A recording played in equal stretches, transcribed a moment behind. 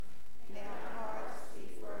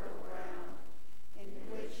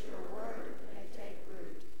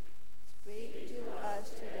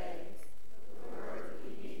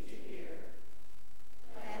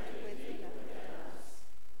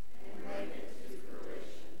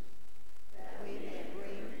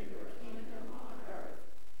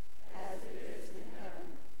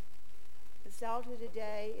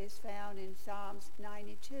today is found in Psalms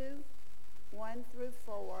 92, 1 through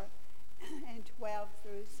 4, and 12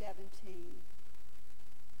 through 17.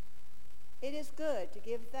 It is good to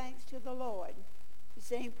give thanks to the Lord, to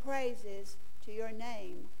sing praises to your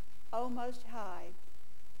name, O Most High,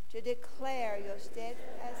 to declare your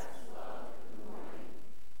steadfast love in the morning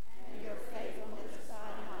and your faithfulness by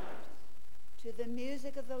night, to the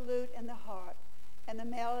music of the lute and the harp and the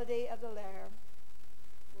melody of the lyre.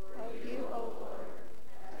 For you, O Lord,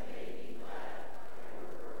 have made me glad by your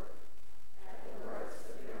work. At the works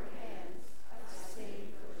of your hands I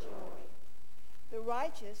sing for joy. The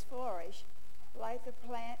righteous flourish like the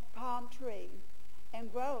palm tree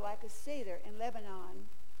and grow like a cedar in Lebanon.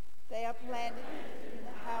 They are planted in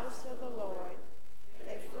the house of the Lord.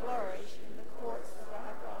 They flourish in the courts of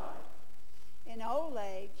our God. In old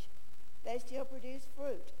age, they still produce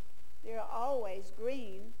fruit. They are always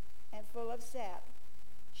green and full of sap,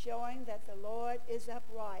 showing that the Lord is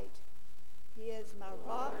upright. He is my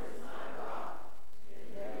rock.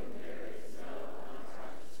 There is no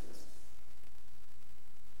unrighteousness.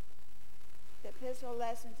 The epistle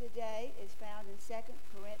lesson today is found in 2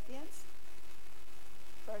 Corinthians,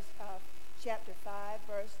 chapter 5,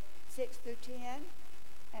 verse 6 through 10,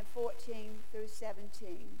 and 14 through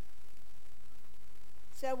 17.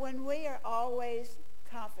 So when we are always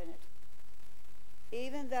confident,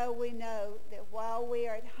 even though we know that while we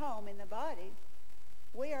are at home in the body,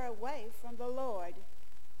 we are away from the Lord,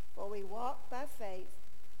 for we walk by faith,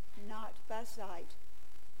 not by sight.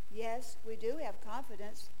 Yes, we do have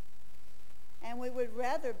confidence, and we would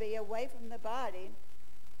rather be away from the body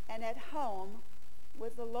and at home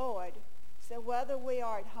with the Lord. So whether we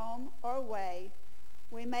are at home or away,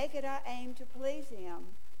 we make it our aim to please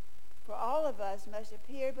him. For all of us must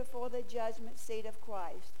appear before the judgment seat of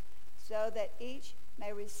Christ, so that each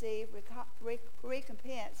may receive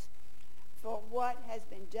recompense for what has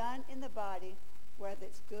been done in the body, whether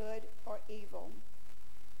it's good or evil.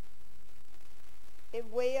 If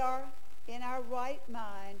we are in our right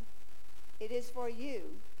mind, it is for you,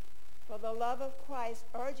 for the love of Christ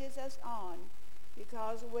urges us on,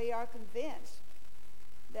 because we are convinced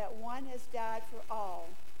that one has died for all.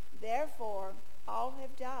 Therefore, all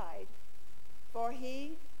have died, for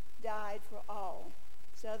he died for all,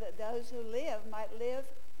 so that those who live might live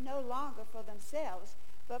no longer for themselves,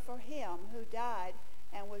 but for him who died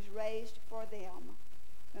and was raised for them.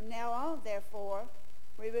 From now on, therefore,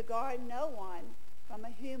 we regard no one from a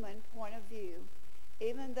human point of view.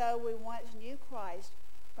 Even though we once knew Christ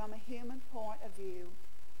from a human point of view,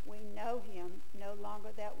 we know him no longer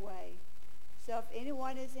that way. So if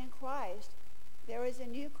anyone is in Christ, there is a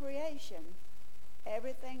new creation.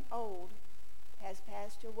 Everything old has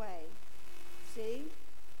passed away. See,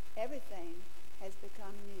 everything has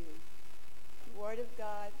become new. The word of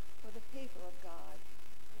God for the people of God.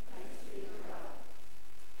 Thanks be to God.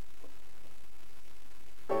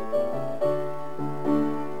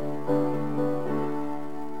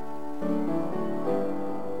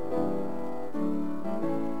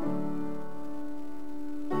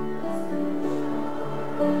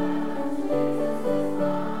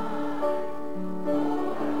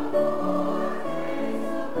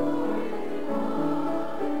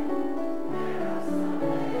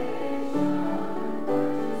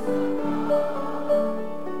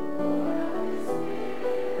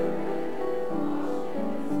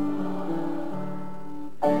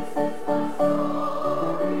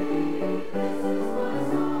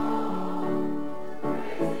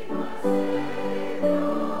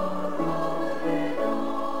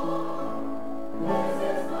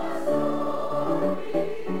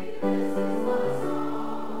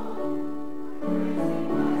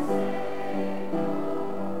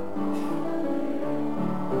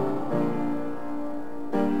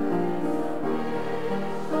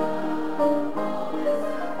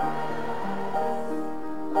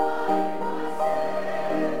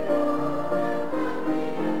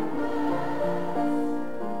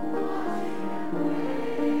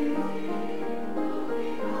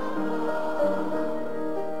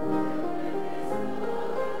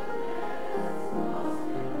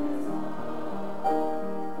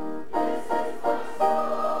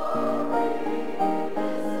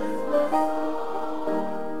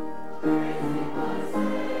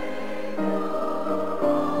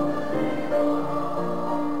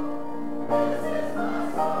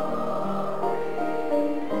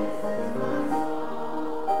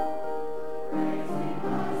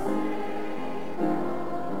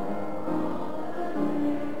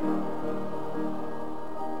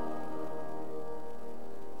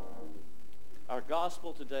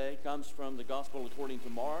 Gospel today comes from the Gospel according to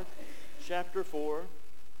Mark, chapter 4,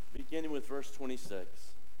 beginning with verse 26.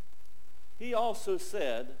 He also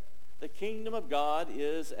said, the kingdom of God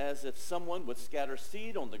is as if someone would scatter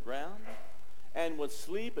seed on the ground and would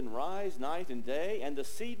sleep and rise night and day, and the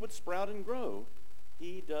seed would sprout and grow.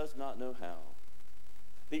 He does not know how.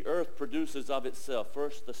 The earth produces of itself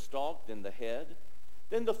first the stalk, then the head,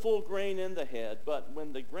 then the full grain in the head. But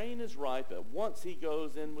when the grain is ripe, at once he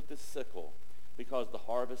goes in with the sickle, because the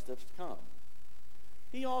harvest has come.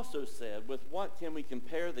 He also said, with what can we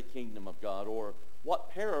compare the kingdom of God, or what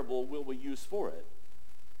parable will we use for it?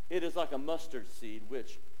 It is like a mustard seed,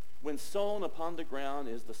 which, when sown upon the ground,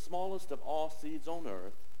 is the smallest of all seeds on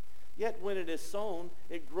earth. Yet when it is sown,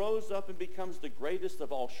 it grows up and becomes the greatest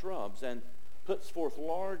of all shrubs, and puts forth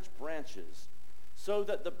large branches, so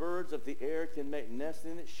that the birds of the air can make nests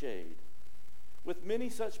in its shade. With many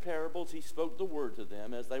such parables he spoke the word to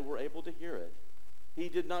them, as they were able to hear it. He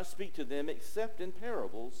did not speak to them except in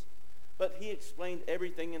parables, but he explained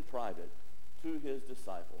everything in private to his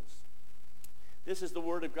disciples. This is the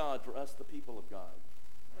word of God for us, the people of God.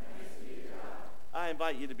 Thanks be to God. I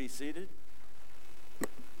invite you to be seated.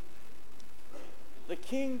 The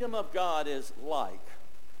kingdom of God is like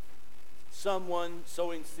someone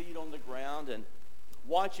sowing seed on the ground and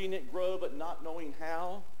watching it grow but not knowing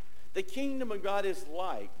how. The kingdom of God is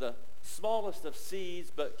like the smallest of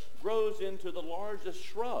seeds but grows into the largest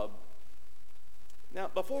shrub. Now,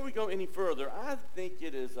 before we go any further, I think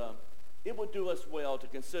it would do us well to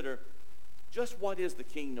consider just what is the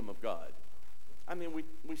kingdom of God. I mean,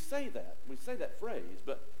 we say that phrase,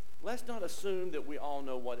 but let's not assume that we all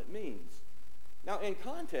know what it means. Now, in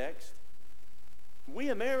context, we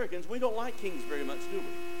Americans, we don't like kings very much, do we?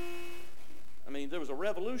 I mean, there was a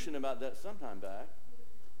revolution about that sometime back.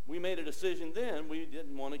 We made a decision then we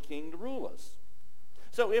didn't want a king to rule us.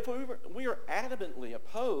 So if we are adamantly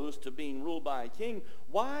opposed to being ruled by a king,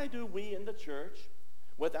 why do we in the church,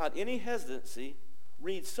 without any hesitancy,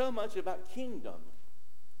 read so much about kingdom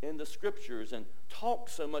in the scriptures and talk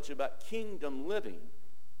so much about kingdom living?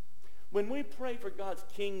 When we pray for God's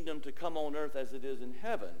kingdom to come on earth as it is in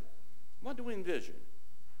heaven, what do we envision?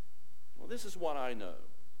 Well, this is what I know.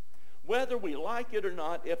 Whether we like it or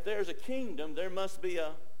not, if there's a kingdom, there must be a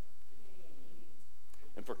king.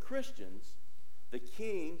 And for Christians, the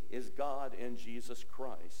king is God in Jesus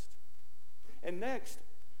Christ. And next,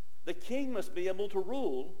 the king must be able to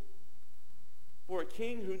rule. For a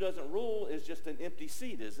king who doesn't rule is just an empty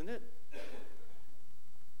seat, isn't it?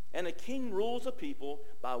 And a king rules a people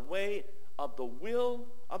by way of the will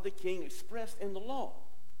of the king expressed in the law.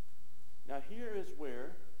 Now here is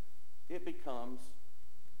where it becomes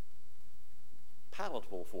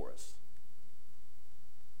palatable for us.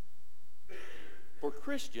 For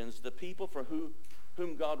Christians, the people for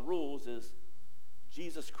whom God rules is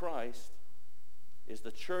Jesus Christ, is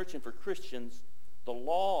the church, and for Christians, the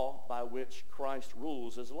law by which Christ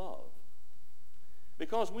rules is love.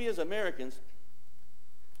 Because we as Americans,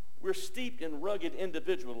 we're steeped in rugged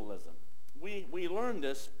individualism. We learned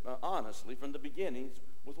this, honestly, from the beginnings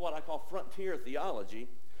with what I call frontier theology.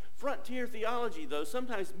 Frontier theology, though,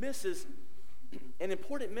 sometimes misses an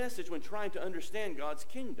important message when trying to understand God's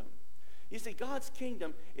kingdom. You see, God's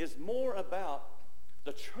kingdom is more about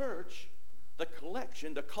the church, the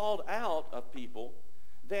collection, the called out of people,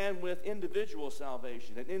 than with individual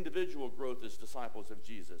salvation and individual growth as disciples of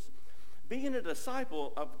Jesus. Being a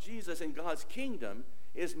disciple of Jesus in God's kingdom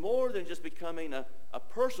is more than just becoming a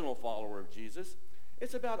personal follower of Jesus.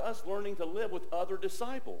 It's about us learning to live with other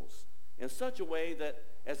disciples in such a way that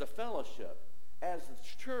as a fellowship, as the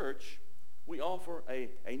church, we offer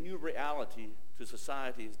a new reality to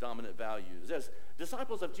society's dominant values. As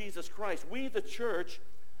disciples of Jesus Christ, we, the church,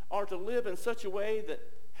 are to live in such a way that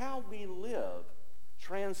how we live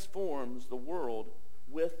transforms the world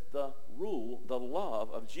with the rule, the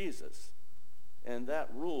love of Jesus. And that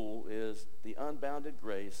rule is the unbounded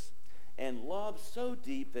grace and love so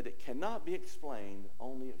deep that it cannot be explained,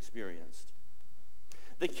 only experienced.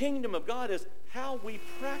 The kingdom of God is how we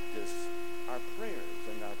practice our prayers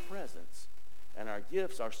and our presence and our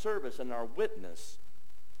gifts, our service and our witness.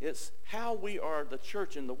 It's how we are the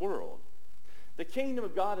church in the world. The kingdom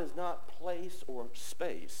of God is not place or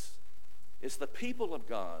space. It's the people of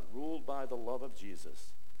God ruled by the love of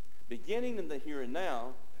Jesus, beginning in the here and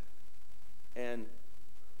now and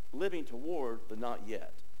living toward the not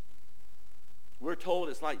yet. We're told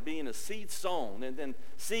it's like being a seed sown and then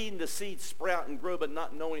seeing the seed sprout and grow but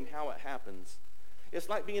not knowing how it happens. It's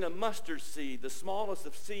like being a mustard seed, the smallest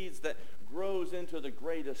of seeds that grows into the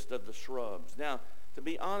greatest of the shrubs. Now, to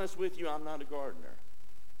be honest with you, I'm not a gardener.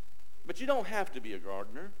 But you don't have to be a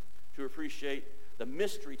gardener to appreciate the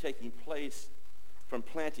mystery taking place from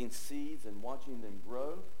planting seeds and watching them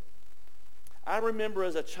grow. I remember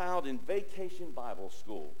as a child in Vacation Bible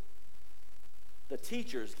School, the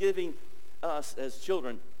teachers giving us as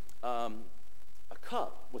children a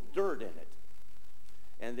cup with dirt in it.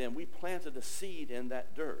 And then we planted a seed in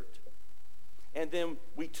that dirt. And then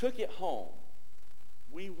we took it home.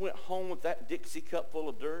 We went home with that Dixie cup full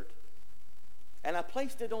of dirt. And I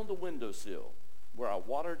placed it on the windowsill where I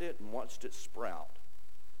watered it and watched it sprout.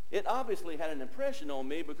 It obviously had an impression on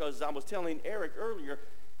me because I was telling Eric earlier,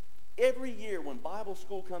 every year when Bible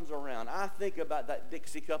school comes around, I think about that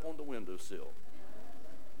Dixie cup on the windowsill.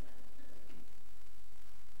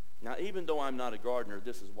 Now, even though I'm not a gardener,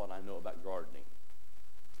 this is what I know about gardening.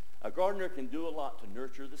 A gardener can do a lot to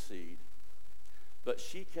nurture the seed, but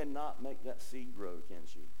she cannot make that seed grow, can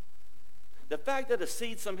she? The fact that a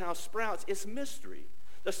seed somehow sprouts is mystery.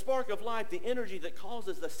 The spark of life, the energy that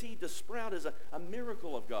causes the seed to sprout is a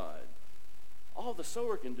miracle of God. All the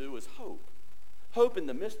sower can do is hope. Hope in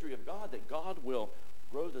the mystery of God, that God will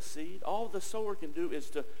grow the seed. All the sower can do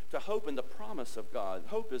is to hope in the promise of God.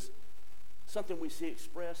 Hope is something we see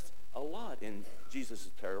expressed a lot in Jesus'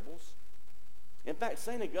 parables. In fact,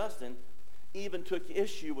 St. Augustine even took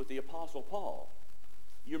issue with the Apostle Paul.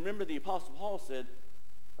 You remember the Apostle Paul said,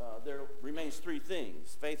 there remains three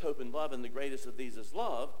things: faith, hope, and love, and the greatest of these is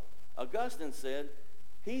love. Augustine said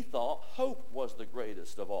he thought hope was the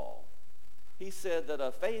greatest of all. He said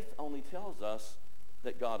that faith only tells us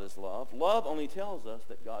that God is love. Love only tells us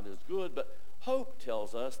that God is good, but hope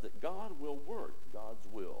tells us that God will work God's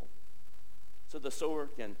will. So the sower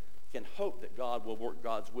can hope that God will work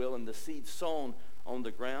God's will in the seed sown on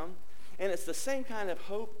the ground. And it's the same kind of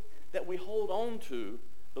hope that we hold on to,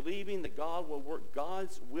 believing that God will work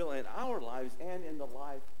God's will in our lives and in the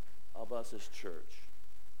life of us as church.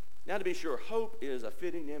 Now, to be sure, hope is a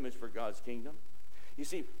fitting image for God's kingdom. You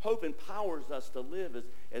see, hope empowers us to live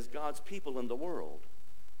as God's people in the world.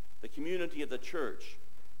 The community of the church,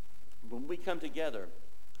 when we come together,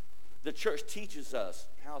 the church teaches us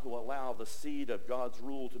how to allow the seed of God's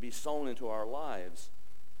rule to be sown into our lives.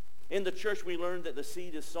 In the church, we learn that the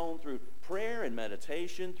seed is sown through prayer and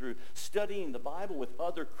meditation, through studying the Bible with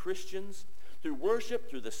other Christians, through worship,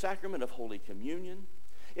 through the sacrament of Holy Communion.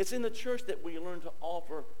 It's in the church that we learn to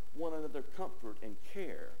offer one another comfort and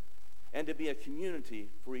care, and to be a community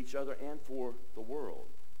for each other and for the world.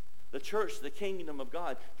 The church, the kingdom of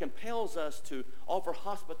God, compels us to offer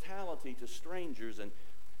hospitality to strangers and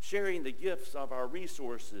sharing the gifts of our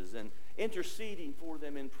resources and interceding for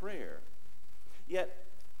them in prayer. Yet,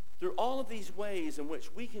 through all of these ways in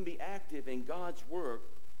which we can be active in God's work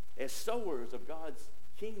as sowers of God's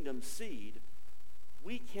kingdom seed,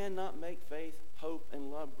 we cannot make faith, hope,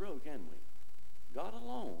 and love grow, can we? God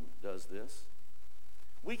alone does this.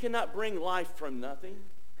 We cannot bring life from nothing,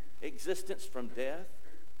 existence from death.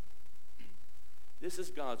 This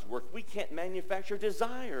is God's work. We can't manufacture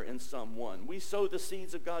desire in someone. We sow the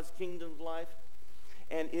seeds of God's kingdom life,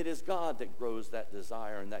 and it is God that grows that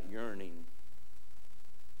desire and that yearning.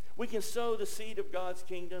 We can sow the seed of God's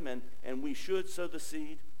kingdom, and we should sow the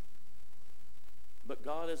seed, but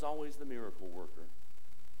God is always the miracle worker.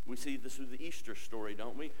 We see this through the Easter story,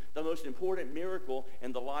 don't we? The most important miracle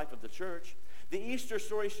in the life of the church. The Easter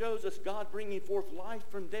story shows us God bringing forth life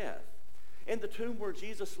from death. In the tomb where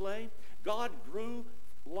Jesus lay, God grew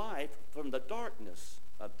life from the darkness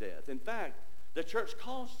of death. In fact, the church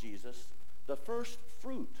calls Jesus the first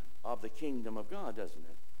fruit of the kingdom of God, doesn't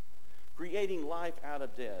it? Creating life out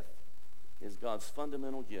of death is God's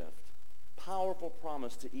fundamental gift. Powerful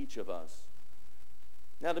promise to each of us.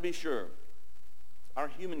 Now, to be sure, our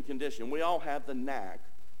human condition, we all have the knack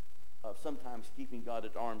of sometimes keeping God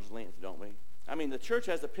at arm's length, don't we? I mean, the church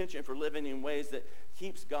has a penchant for living in ways that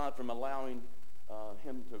keeps God from allowing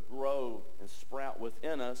him to grow and sprout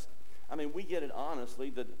within us. I mean, we get it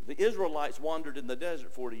honestly. The Israelites wandered in the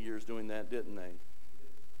desert 40 years doing that, didn't they?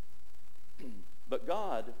 But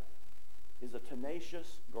God is a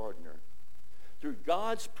tenacious gardener. Through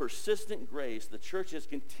God's persistent grace, the church is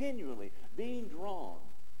continually being drawn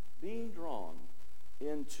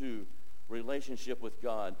into relationship with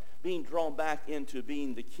God, being drawn back into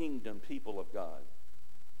being the kingdom people of God.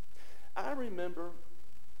 I remember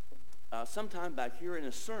sometime back hearing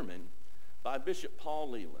a sermon by Bishop Paul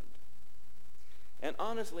Leland. And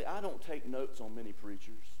honestly, I don't take notes on many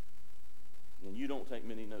preachers. And you don't take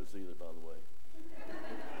many notes either, by the way.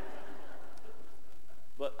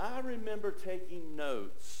 But I remember taking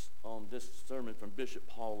notes on this sermon from Bishop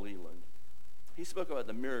Paul Leland. He spoke about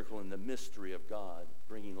the miracle and the mystery of God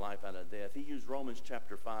bringing life out of death. He used Romans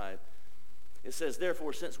chapter 5. It says,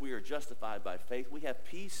 "Therefore, since we are justified by faith, we have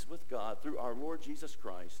peace with God through our Lord Jesus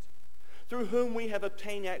Christ, through whom we have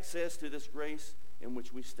obtained access to this grace in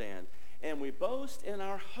which we stand, And we boast in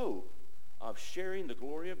our hope of sharing the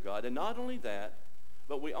glory of God. And not only that,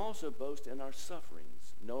 but we also boast in our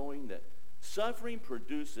sufferings, knowing that suffering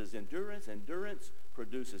produces endurance, endurance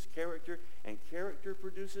produces character, and character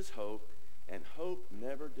produces hope, and hope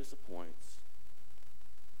never disappoints.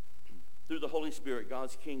 Through the Holy Spirit,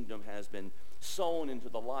 God's kingdom has been sown into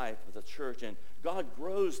the life of the church, and God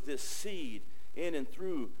grows this seed in and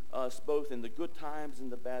through us, both in the good times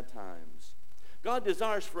and the bad times. God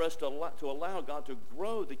desires for us to allow God to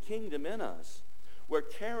grow the kingdom in us, where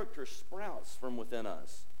character sprouts from within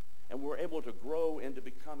us, and we're able to grow into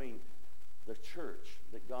becoming the church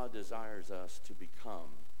that God desires us to become.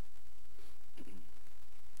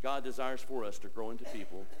 God desires for us to grow into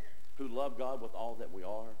people who love God with all that we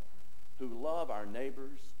are, who love our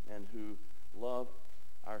neighbors, and who love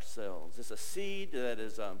ourselves. It's a seed that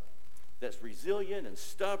is that's resilient and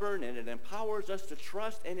stubborn, and it empowers us to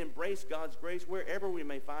trust and embrace God's grace wherever we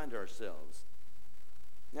may find ourselves.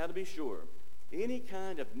 Now, to be sure, any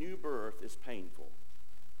kind of new birth is painful,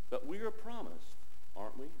 but we are promised,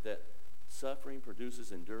 aren't we, that suffering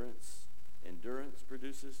produces endurance, endurance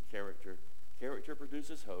produces character, character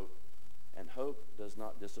produces hope, and hope does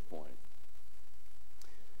not disappoint.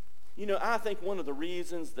 You know, I think one of the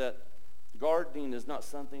reasons that gardening is not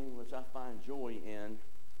something which I find joy in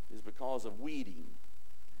is because of weeding.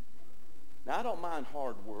 Now, I don't mind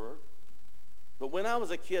hard work, but when I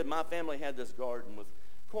was a kid, my family had this garden with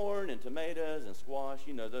corn and tomatoes and squash,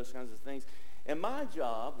 you know, those kinds of things. And my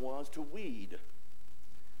job was to weed.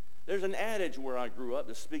 There's an adage where I grew up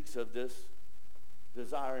that speaks of this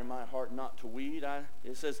desire in my heart not to weed.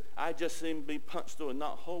 It says, I just seem to be punched through a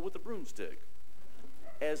knot hole with a broomstick,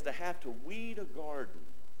 as to have to weed a garden.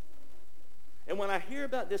 And when I hear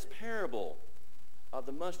about this parable of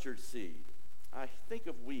the mustard seed, I think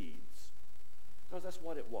of weeds, because that's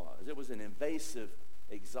what it was. It was an invasive,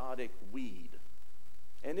 exotic weed.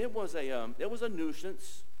 And it was a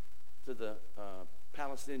nuisance to the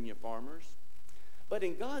Palestinian farmers. But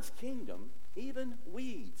in God's kingdom, even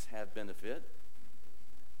weeds have benefit.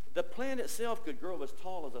 The plant itself could grow as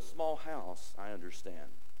tall as a small house, I understand.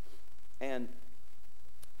 And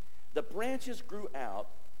the branches grew out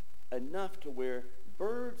enough to where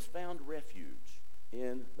birds found refuge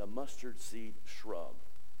in the mustard seed shrub.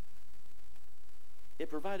 It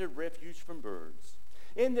provided refuge from birds.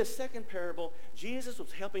 In this second parable, Jesus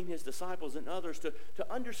was helping his disciples and others to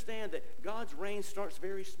understand that God's reign starts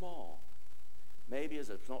very small. Maybe as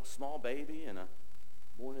a small baby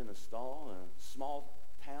born in a stall in a small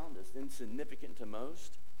town that's insignificant to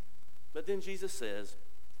most. But then Jesus says,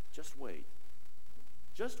 just wait.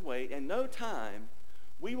 Just wait. In no time,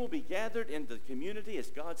 we will be gathered into the community as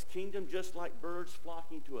God's kingdom, just like birds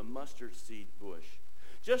flocking to a mustard seed bush.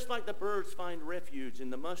 Just like the birds find refuge in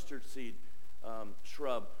the mustard seed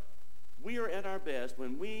shrub, we are at our best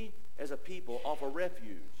when we, as a people, offer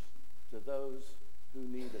refuge to those who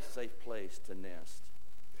need a safe place to nest.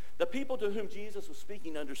 The people to whom Jesus was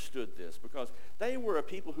speaking understood this because they were a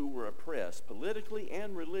people who were oppressed politically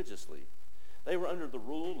and religiously. They were under the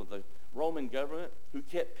rule of the Roman government who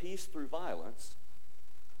kept peace through violence.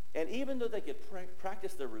 And even though they could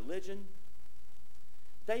practice their religion,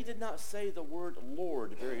 they did not say the word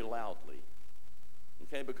Lord very loudly.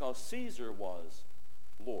 Okay, because Caesar was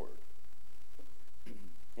Lord.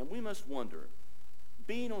 And we must wonder,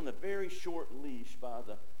 being on a very short leash by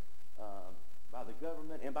the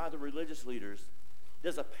government and by the religious leaders,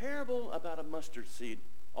 does a parable about a mustard seed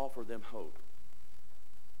offer them hope?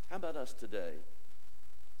 How about us today?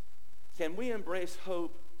 Can we embrace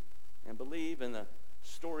hope and believe in the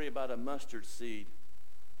story about a mustard seed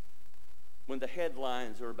when the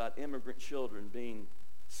headlines are about immigrant children being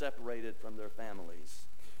separated from their families?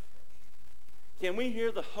 Can we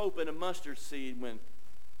hear the hope in a mustard seed when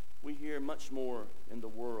we hear much more in the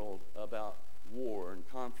world about war and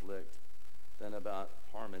conflict than about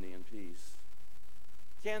harmony and peace?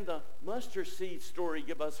 Can the mustard seed story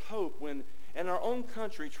give us hope when in our own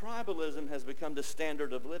country tribalism has become the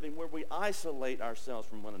standard of living, where we isolate ourselves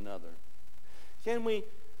from one another? Can we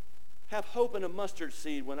have hope in a mustard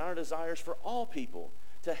seed when our desires for all people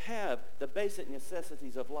to have the basic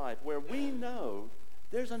necessities of life, where we know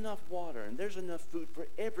there's enough water and there's enough food for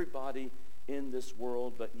everybody in this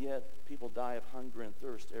world, but yet people die of hunger and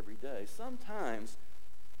thirst every day? Sometimes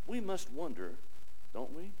we must wonder,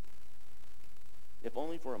 don't we, if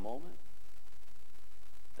only for a moment,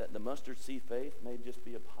 that the mustard seed faith may just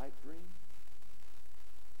be a pipe dream?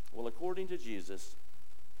 Well, according to Jesus,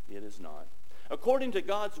 it is not. According to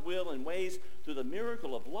God's will and ways through the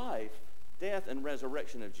miracle of life, death, and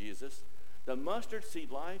resurrection of Jesus, the mustard seed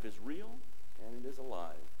life is real and it is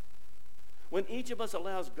alive. When each of us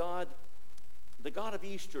allows God the God of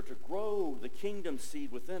Easter to grow the kingdom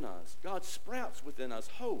seed within us. God sprouts within us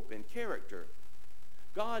hope and character.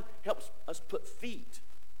 God helps us put feet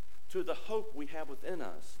to the hope we have within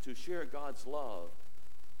us to share God's love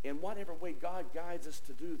in whatever way God guides us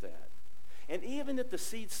to do that. And even if the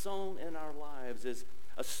seed sown in our lives is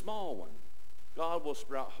a small one, God will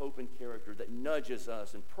sprout hope and character that nudges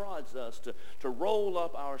us and prods us to roll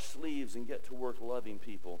up our sleeves and get to work loving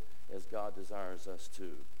people as God desires us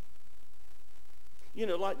to. You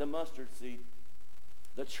know, like the mustard seed,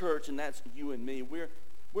 the church, and that's you and me,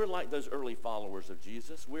 we're like those early followers of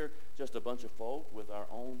Jesus. We're just a bunch of folk with our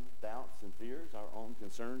own doubts and fears, our own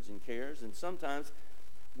concerns and cares, and sometimes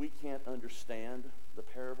we can't understand the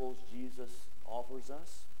parables Jesus offers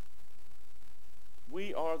us.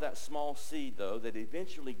 We are that small seed, though, that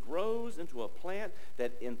eventually grows into a plant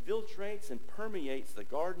that infiltrates and permeates the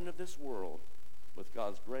garden of this world with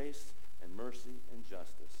God's grace and mercy and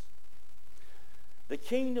justice. The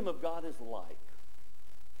kingdom of God is like.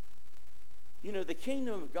 You know, the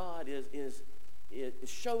kingdom of God it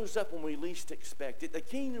shows up when we least expect it. The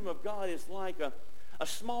kingdom of God is like a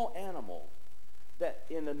small animal that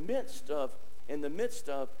in the midst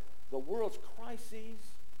of the world's crises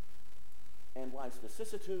and life's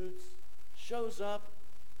vicissitudes shows up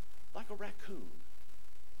like a raccoon.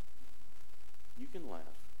 You can laugh.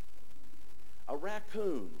 A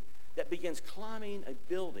raccoon that begins climbing a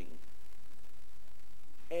building,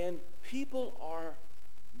 and people are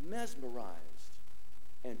mesmerized.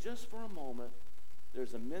 And just for a moment,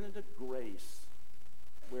 there's a minute of grace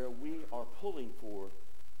where we are pulling for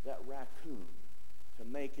that raccoon to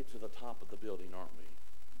make it to the top of the building, aren't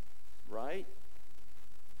we? Right?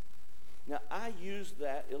 Now, I use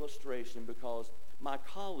that illustration because my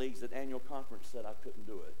colleagues at annual conference said I couldn't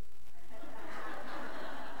do it.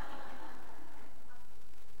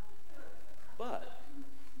 But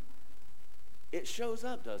it shows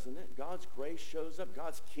up, doesn't it? God's grace shows up.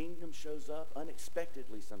 God's kingdom shows up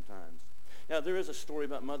unexpectedly sometimes. Now, there is a story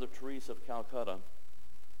about Mother Teresa of Calcutta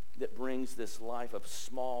that brings this life of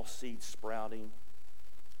small seed sprouting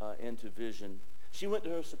into vision. She went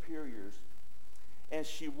to her superiors, and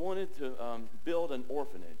she wanted to build an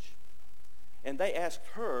orphanage. And they asked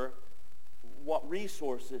her what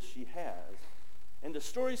resources she has. And the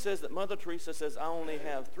story says that Mother Teresa says, I only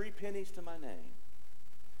have 3 pennies to my name.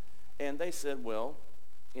 And they said, well,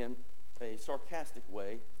 in a sarcastic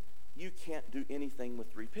way, you can't do anything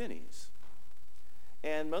with 3 pennies.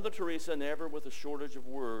 And Mother Teresa, never with a shortage of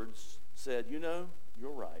words, said, you know,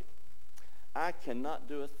 you're right. I cannot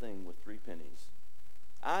do a thing with 3 pennies.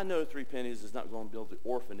 I know 3 pennies is not going to build the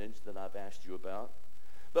orphanage that I've asked you about.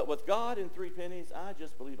 But with God and 3 pennies, I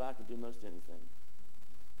just believe I can do most anything.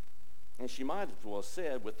 And she might as well have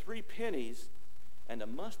said, with 3 pennies and a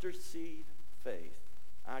mustard seed faith,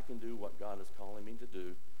 I can do what God is calling me to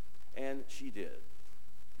do. And she did.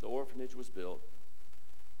 The orphanage was built.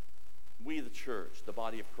 We, the church, the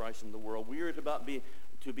body of Christ in the world, we are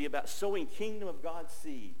to be about sowing kingdom of God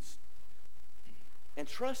seeds and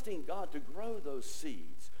trusting God to grow those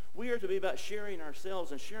seeds. We are to be about sharing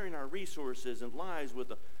ourselves and sharing our resources and lives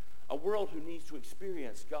with a world who needs to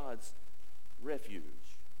experience God's refuge.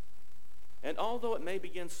 And although it may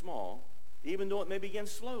begin small, even though it may begin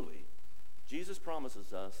slowly, Jesus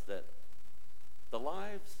promises us that the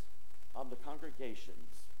lives of the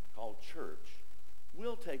congregations called church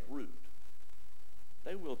will take root.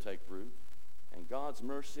 They will take root, and God's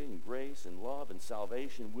mercy and grace and love and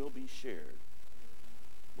salvation will be shared,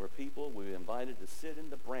 where people will be invited to sit in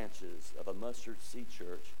the branches of a mustard seed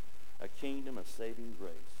church, a kingdom of saving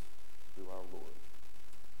grace through our Lord.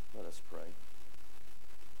 Let us pray.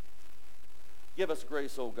 Give us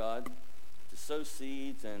grace, O God, to sow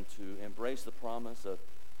seeds and to embrace the promise of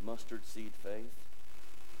mustard seed faith.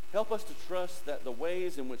 Help us to trust that the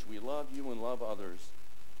ways in which we love you and love others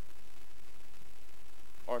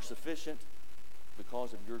are sufficient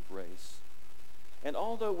because of your grace. And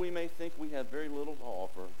although we may think we have very little to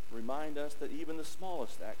offer, remind us that even the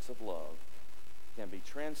smallest acts of love can be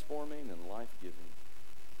transforming and life-giving.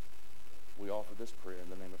 We offer this prayer in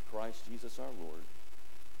the name of Christ Jesus our Lord.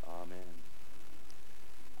 Amen.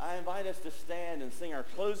 I invite us to stand and sing our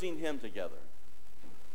closing hymn together.